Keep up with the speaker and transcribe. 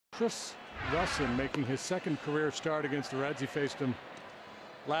Rusin making his second career start against the Reds. He faced him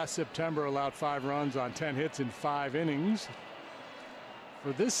last September, allowed 5 runs on 10 hits in 5 innings.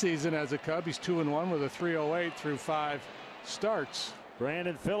 For this season as a Cub, he's 2-1 with a 3.08 through 5 starts.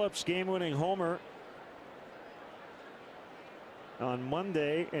 Brandon Phillips game-winning homer on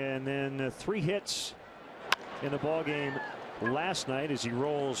Monday, and then 3 hits in the ball game last night as he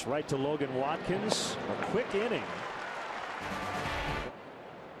rolls right to Logan Watkins. A quick inning.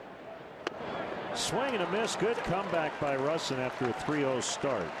 Swing and a miss. Good comeback by Rusin after a 3-0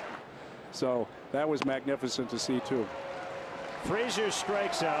 start. So that was magnificent to see too. Frazier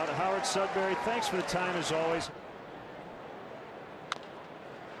strikes out. Howard Sudbury, thanks for the time as always.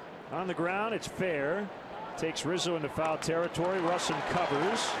 On the ground, it's fair. Takes Rizzo into foul territory. Rusin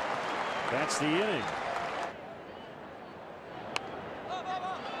covers. That's the inning.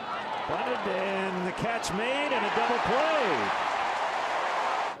 Bunted, and the catch made, and a double play.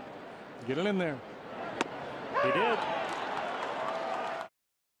 Get it in there. He did.